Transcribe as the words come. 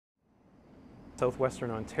Southwestern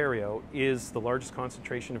Ontario is the largest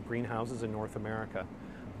concentration of greenhouses in North America.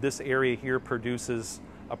 This area here produces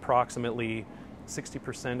approximately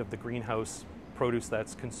 60% of the greenhouse produce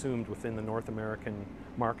that's consumed within the North American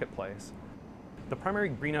marketplace. The primary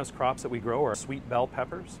greenhouse crops that we grow are sweet bell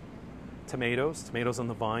peppers, tomatoes on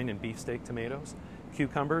the vine and beefsteak tomatoes,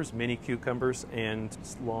 cucumbers, mini cucumbers, and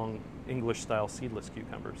long English-style seedless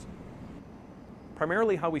cucumbers.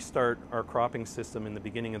 Primarily how we start our cropping system in the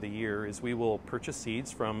beginning of the year is we will purchase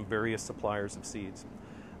seeds from various suppliers of seeds.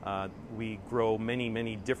 We grow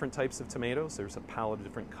many different types of tomatoes. There's a palette of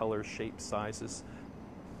different colors, shapes, sizes.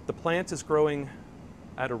 The plant is growing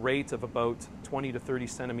at a rate of about 20 to 30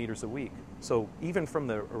 centimeters a week. So even from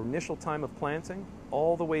the initial time of planting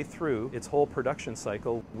all the way through its whole production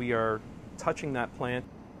cycle, we are touching that plant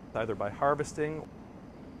either by harvesting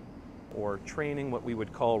or training, what we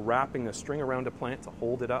would call wrapping a string around a plant to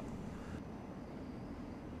hold it up.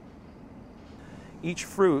 Each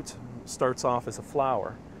fruit starts off as a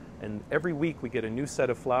flower, and every week we get a new set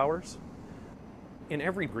of flowers. In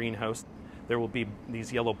every greenhouse there will be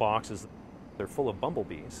these yellow boxes. They're full of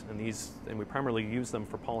bumblebees, and we primarily use them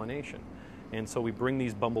for pollination. And so we bring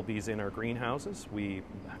these bumblebees in our greenhouses. We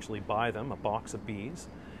actually buy them, a box of bees,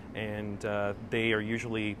 and they are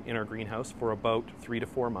usually in our greenhouse for about 3 to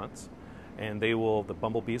 4 months. And the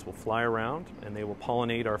bumblebees will fly around and they will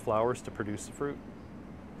pollinate our flowers to produce the fruit.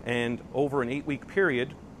 And over an 8-week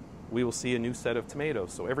period, we will see a new set of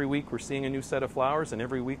tomatoes. So every week we're seeing a new set of flowers, and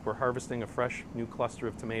every week we're harvesting a fresh new cluster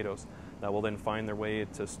of tomatoes that will then find their way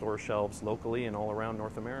to store shelves locally and all around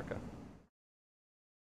North America.